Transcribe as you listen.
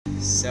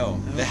So,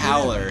 the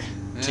Howler.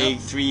 Take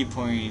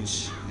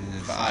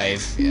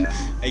 3.5. Yeah.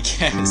 I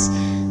guess.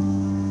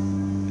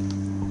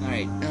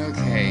 Alright.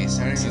 Okay,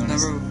 starting with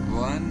number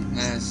 1.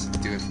 Let's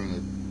do it from the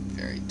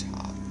very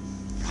top.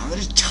 From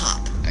the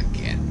top.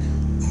 Again.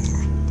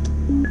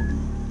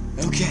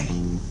 Okay.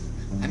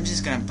 I'm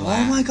just gonna blah.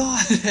 Oh my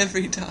god,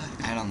 every time.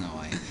 I don't know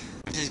why.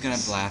 I'm just gonna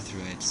blah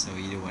through it, so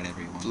you do whatever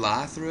you want.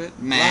 Blah through it?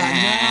 Meh.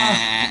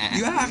 Blah, no.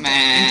 You have to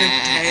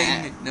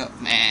entertain me. No.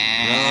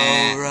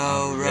 Meh.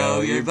 Row,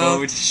 row your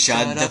boat.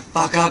 Shut the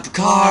fuck up,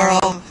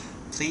 Carl.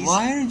 Please.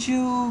 Why aren't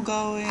you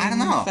going I don't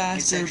know.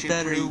 faster, It's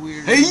better, pretty...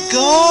 weirder? Hey,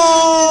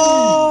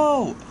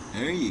 Go!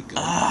 There you go.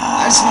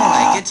 That's more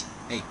like it.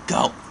 Hey,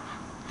 Go.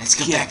 let's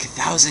go back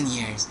 1,000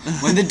 years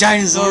when the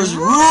dinosaurs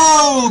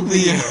ruled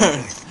the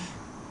earth.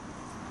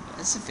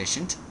 That's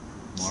sufficient,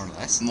 more or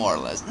less. More or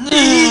less.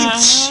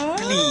 Beach,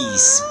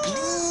 please,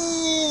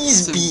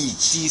 Some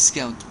beach.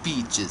 discount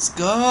beaches.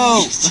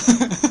 Go.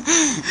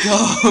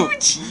 Go. You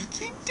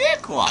cheeky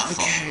dick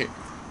waffle. Okay.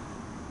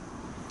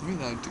 We're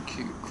allowed to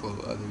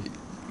quote other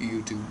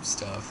YouTube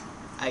stuff.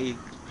 I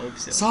hope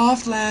so.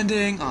 Soft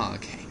landing. Oh,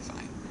 okay,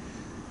 fine.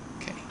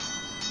 Okay.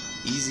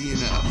 Easy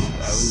enough.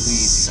 That was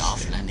easy.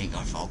 Soft landing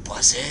are for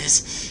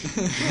buses.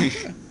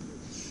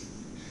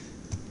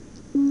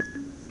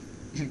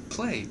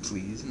 Play,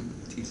 please. I'm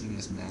teaching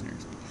us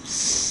manners.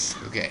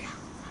 Okay.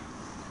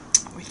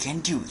 We can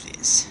do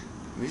this.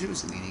 I wish it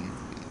was leaning.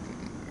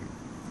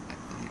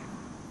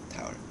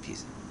 Tower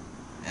piece.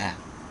 Yeah.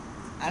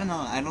 I don't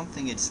know. I don't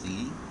think it's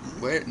leaning.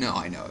 Where? No,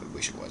 I know. I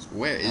wish it was.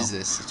 Where is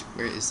this?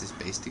 Where is this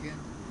based again?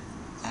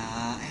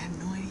 I have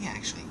no idea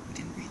actually. We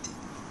didn't read it.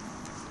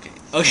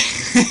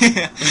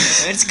 Okay.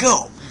 Let's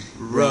go.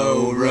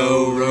 Row,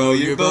 row, row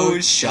your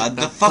boat. Shut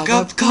the fuck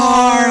up,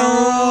 Carl.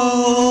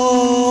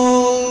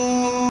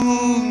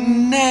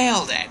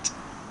 Nailed it.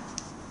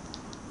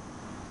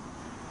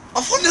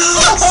 Oh, for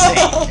fuck's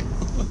sake!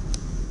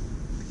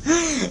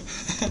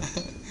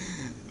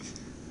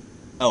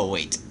 Oh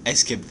wait, I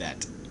skipped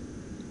that.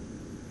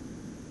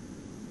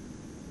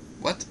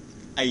 What?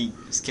 I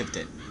skipped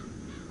it.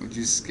 Would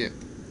you skip?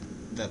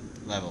 That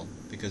level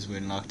because we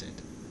unlocked it.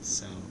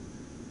 So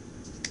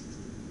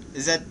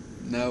is that?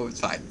 No, it's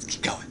fine.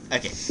 Keep going.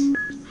 Okay.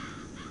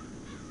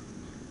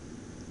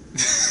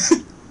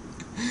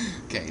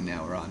 Okay,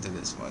 now we're on to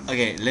this one.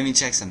 Okay, let me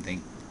check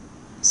something.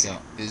 So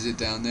Is it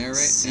down there right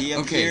see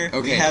now? up here?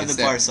 Okay, We have it's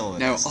the there. bar solo.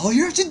 Now all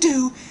you have to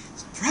do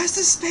is press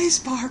the space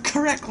bar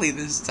correctly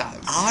this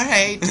time.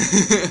 Alright.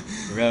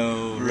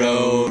 Row,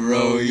 row,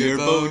 row your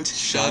boat.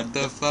 Shut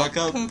the fuck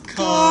up,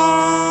 Carl.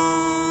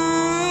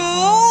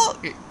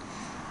 Okay.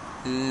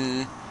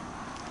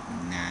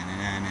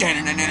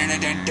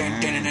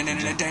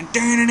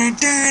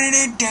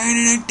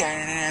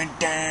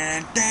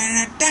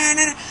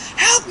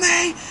 Help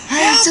me!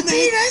 It's a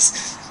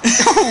penis!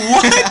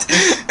 What?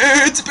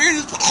 It's a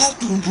penis!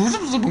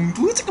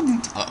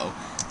 Uh-oh.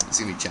 It's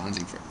gonna be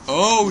challenging for...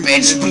 Oh,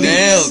 Bitch, you please.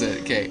 nailed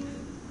it! Okay.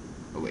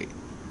 Oh, wait.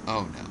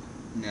 Oh, no.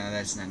 No,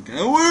 that's not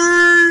gonna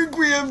work.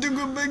 We have to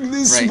go back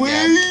this Right, way.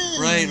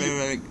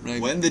 yeah.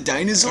 Right. When the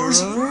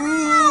dinosaurs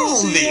rule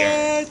the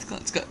earth.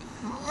 Let's go.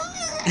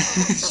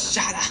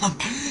 Shut up!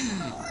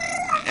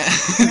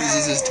 This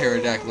is his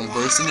pterodactyl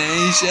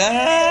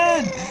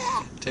impersonation!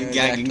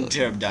 Gagging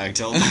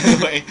pterodactyl, by the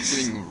way.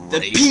 The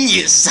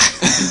penis!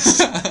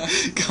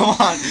 Come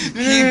on.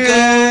 Keep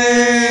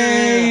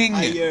going!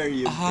 Higher,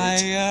 you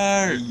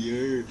Higher!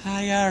 bitch.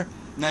 Higher!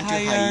 Not too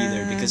high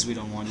either, because we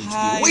don't want you to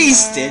Higher. be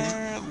wasted.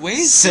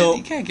 Wasted? So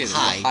you can't get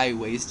high.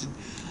 wasted.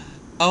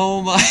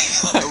 Oh my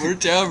god, we're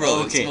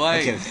terrible. Okay, That's why.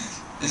 okay.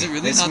 Is it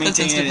really Let's not that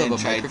maintain sensitive it of and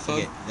a try microphone?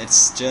 Okay,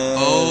 let's just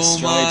Oh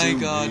try my to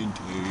god.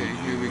 maintain Okay, it.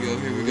 here we go.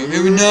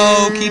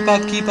 No,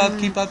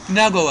 keep up.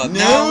 Now go up. No.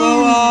 Now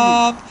go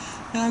up.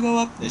 Now go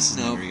up. This is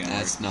no, never gonna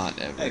that's work. not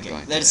ever Okay,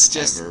 going let's to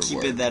just ever keep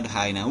work. it that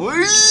high now. What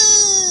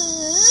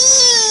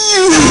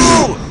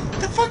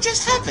the fuck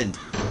just happened?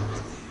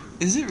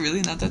 Is it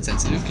really not that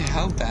sensitive? Okay,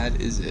 how bad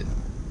is it?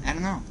 I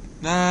don't know.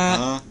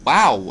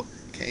 Wow.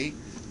 Okay.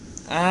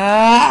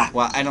 Ah.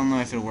 Well, I don't know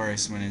if it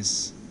works when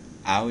it's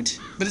out.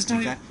 But it's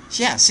not. Okay.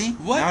 Yeah, see?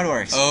 What? Now it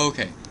works. Oh,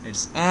 okay.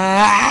 It's...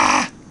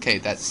 Ah. Okay,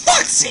 that's.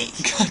 Fuck's sake!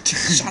 God,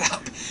 shut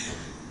up.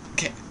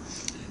 Okay.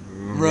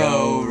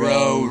 Row,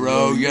 row,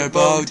 row your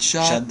boat.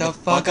 Shut the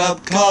fuck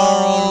up,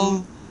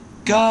 Carl.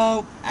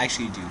 Go.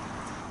 Actually, do.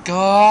 Go.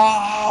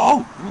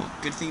 Oh,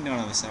 good thing none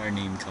of us are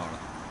named Carl.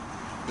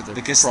 But they're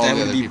Because probably that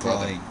would other be people out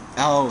probably...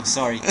 Oh,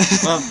 sorry.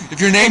 Well, if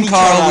you're named any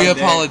Carl, we out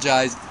there,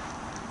 apologize.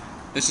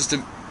 It's just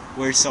a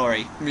We're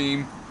sorry.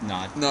 meme.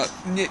 Not.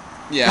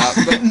 Yeah,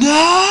 but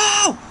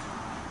no.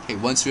 Okay,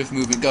 one swift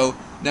movement. Go.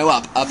 No,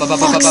 up.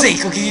 Fuck's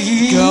sake,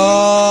 okay.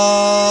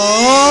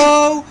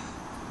 Go.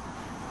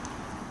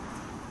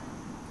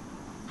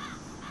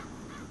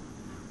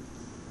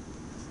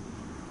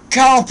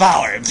 Carl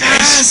power, bitch!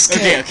 Yes,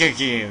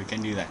 Okay, we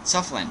can do that.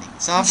 Soft landing.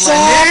 Soft Soft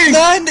landing!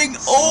 landing.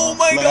 Oh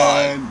my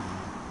god.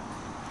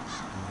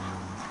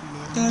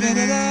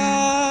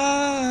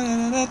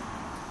 Da-da-da-da.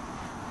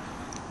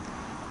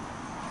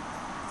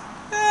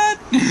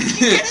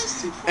 Get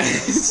us too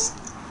fast.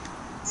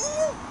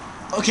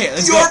 Okay,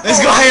 let's go. Let's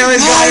go higher.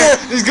 Let's go higher.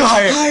 Let's go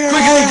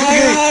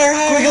higher.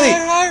 Quickly.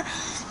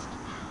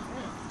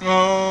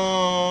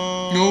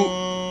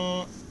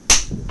 No.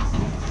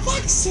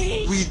 Fuck's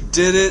sake. We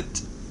did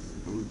it.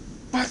 We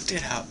fucked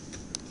it up.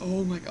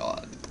 Oh my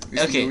god.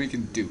 Okay. We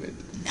can do it.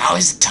 Now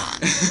is the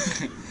time.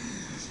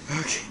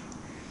 Okay.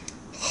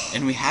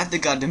 And we had the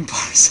goddamn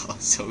parcel,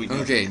 so we know.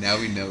 Okay, now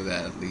we know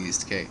that at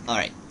least. Okay.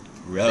 Alright.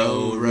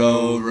 Row,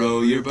 row,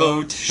 row your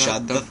boat.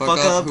 Shut the fuck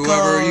up,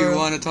 whoever Carl. you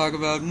want to talk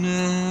about.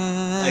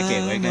 Nah,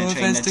 Okay, we're gonna no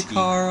try offense not to to be-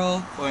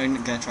 Carl. We're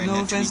gonna try No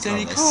not to be offense to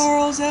any Carless.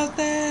 Carls out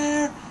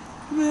there.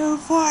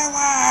 Move forward.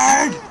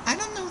 I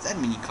don't know that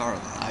many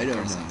Carl. I don't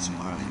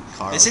know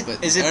Carl, Is it-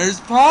 but is it- there's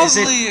probably is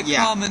it- a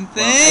yeah. common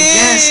thing. Well, I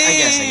guess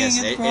It's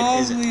it is.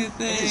 probably a It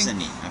thing. is a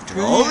name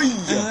after all.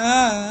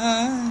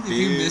 If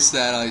you miss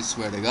that, I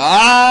swear to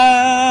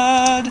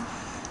God.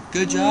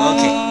 Good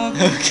job.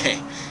 Okay.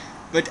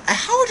 But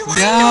how do I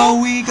Now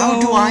know? we How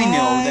go do I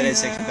know that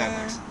it's higher. actually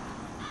backwards?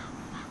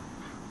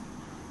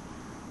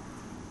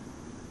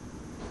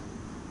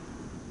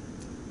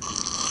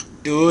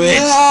 Do it.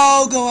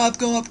 No, go up.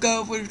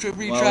 Retry Well,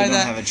 we don't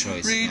that. have a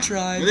choice.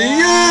 Retry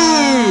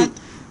Yeah. that.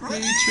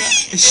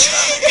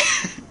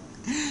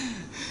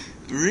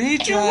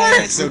 Retry. It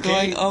works, We're okay?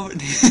 going over.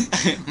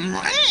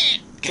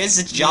 Gets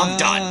the job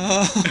done.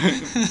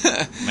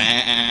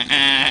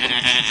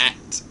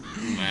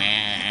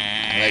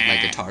 I like my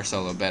guitar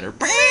solo better.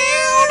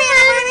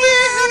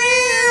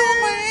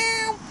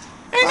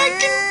 And I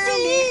can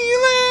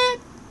feel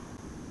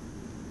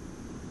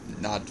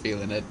it. Not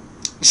feeling it.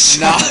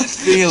 Not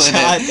feeling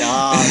Shut it.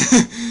 up.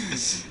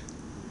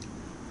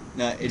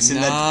 No, it's in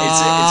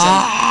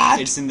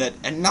it's in that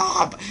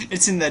knob.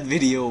 It's in that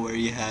video where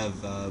you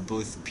have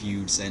both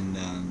Pewds and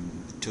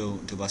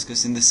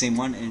Tobuscus in the same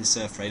one, and it's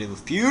a Friday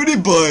with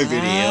PewDiePie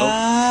video.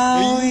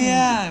 Oh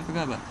yeah, I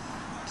forgot about it.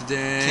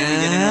 Today. Can we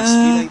get enough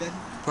speed like that?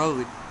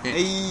 Probably. Okay.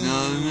 Hey. No,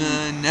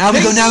 now we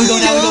go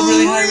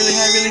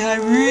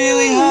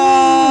really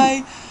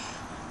high.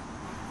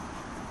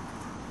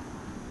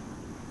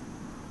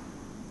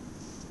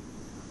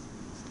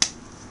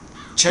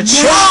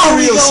 Cha-cha! Now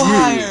we Real go smooth.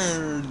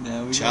 higher.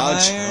 Now we go Cha-cha.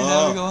 higher.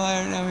 Now we go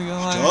higher. Now we go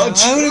higher.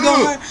 Cha-cha. Now we go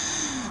higher.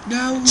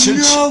 Now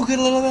Cha-cha. no, get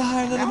a little bit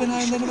higher, a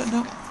little bit.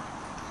 No.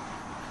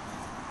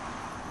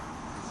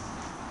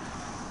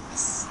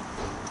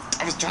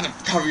 I was trying to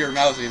cover your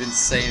mouth so you didn't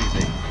say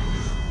anything.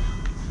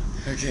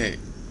 Okay.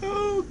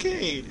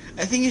 Okay.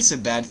 I think it's a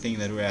bad thing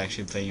that we're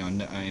actually playing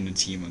on in a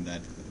team on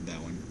that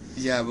one.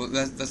 Yeah, well,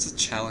 that's the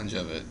challenge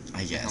of it.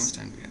 I guess. How much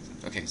time do we have?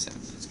 Okay, 7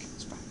 minutes. Okay,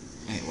 that's fine.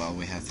 Okay, well,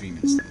 we have 3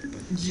 minutes left,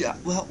 but Yeah,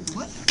 well,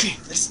 what? okay,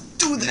 let's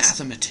do this.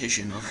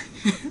 Mathematician over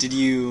here. Did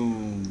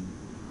you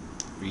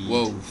read?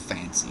 Whoa,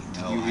 fancy.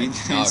 No, You I read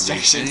did the not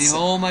instructions? read any.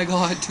 Oh my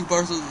god, 2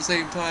 parcels at the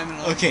same time. And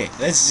Okay,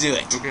 let's do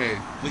it. Okay.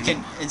 We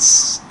can.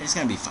 It's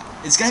gonna be fun.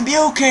 It's gonna be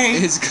okay.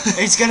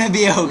 It's gonna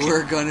be okay.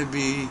 We're gonna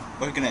be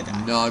We're gonna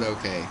die. not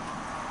okay.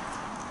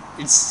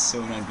 It's so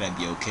not gonna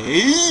be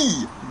okay.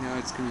 No,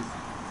 it's gonna be.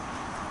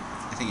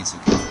 I think it's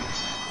okay.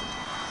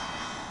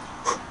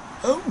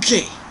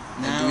 Okay.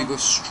 Now, Now, do we go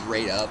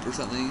straight up or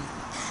something?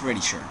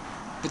 pretty sure.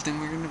 But then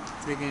we're gonna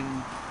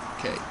friggin'.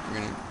 Okay, we're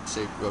gonna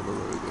say row, go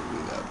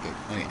that. Okay.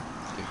 Okay.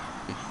 Okay.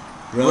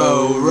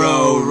 Row,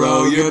 row,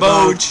 row your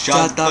boat.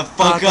 Shut the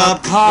fuck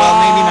up, Carl. Well,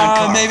 maybe not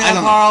Carl. Maybe I not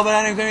don't Carl, but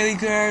I don't really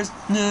cares.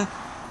 Nah.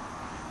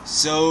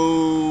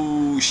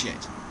 So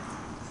shit.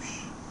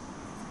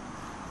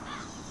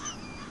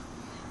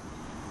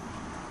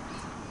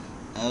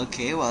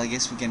 Okay, well I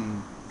guess we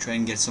can try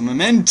and get some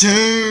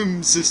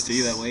momentum, so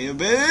stay that way a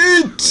bit.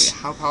 Wait,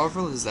 how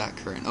powerful is that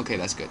current? Okay,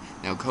 that's good.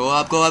 Now go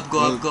up. Go up,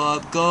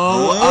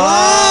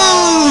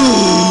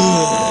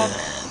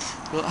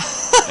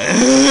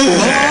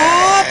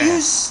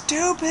 you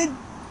stupid.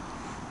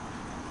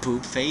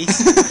 Poop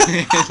face?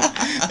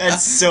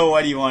 That's so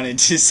what you wanted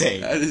to say.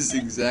 That is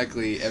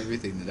exactly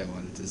everything that I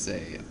wanted to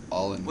say,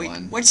 all in Wait,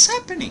 one. what's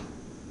happening?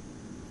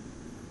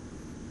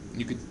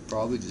 You could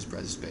probably just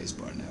press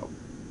spacebar now.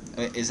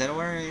 Is that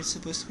where it's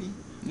supposed to be?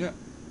 Yeah.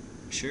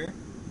 Sure?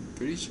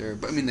 Pretty sure.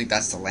 But I mean, like,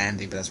 that's the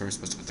landing, but that's where we're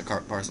supposed to put the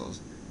parcels.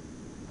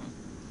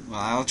 Well,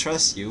 I'll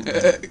trust you,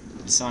 but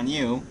it's on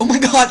you. Oh my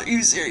god, are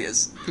you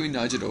serious? Can we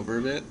nudge it over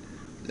a bit?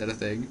 Is that a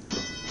thing?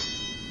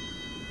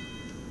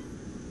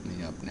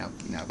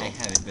 Now go. I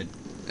have it, but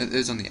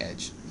It's on the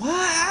edge.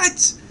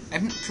 What?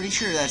 I'm pretty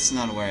sure that's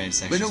not where it's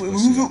But actually no,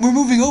 supposed to be. we're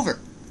moving over.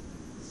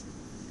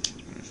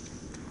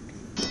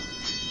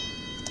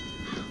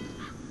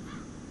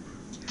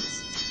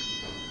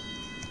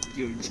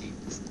 You're a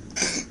genius.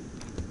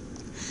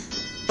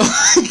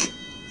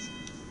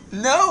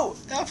 No!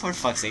 Oh, for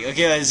fuck's sake.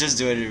 Okay, let's just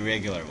do it a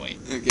regular way.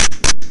 Okay.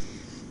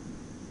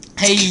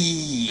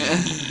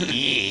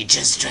 Hey!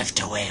 Just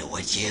drift away,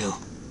 would you?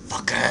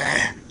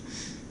 Fucker!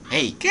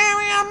 Hey!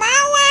 Carry on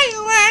my way,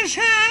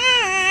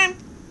 Russian!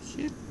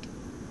 Shit.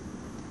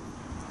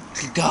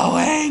 Keep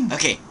going!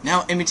 Okay,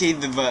 now imitate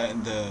the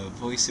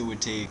voice that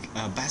would take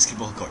a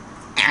basketball court.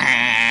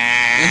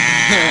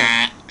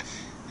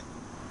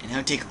 And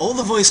Now take all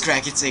the voice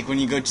crack it's like when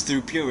you go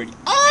through puberty.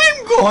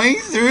 I'm going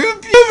through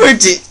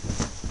puberty!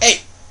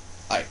 Hey!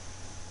 Alright.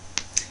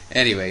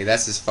 Anyway,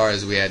 that's as far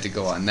as we had to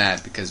go on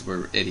that, because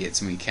we're idiots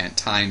and we can't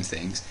time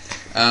things.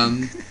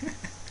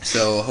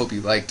 So, hope you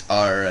liked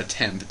our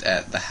attempt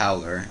at the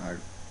Howler.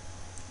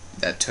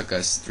 That took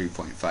us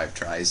 3.5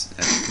 tries,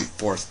 and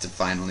fourth to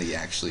finally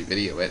actually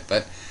video it,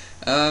 but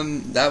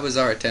that was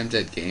our attempt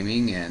at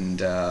gaming,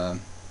 and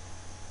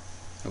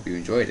hope you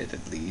enjoyed it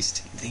at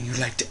least. Anything you'd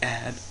like to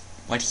add?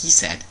 What he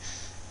said.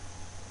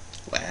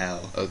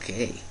 Wow,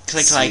 okay.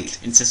 Click Sweet.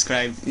 like and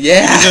subscribe.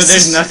 Yeah. Even though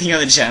there's nothing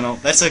on the channel.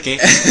 That's okay.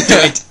 Do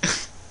it.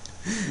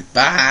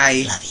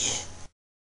 Bye. Love you.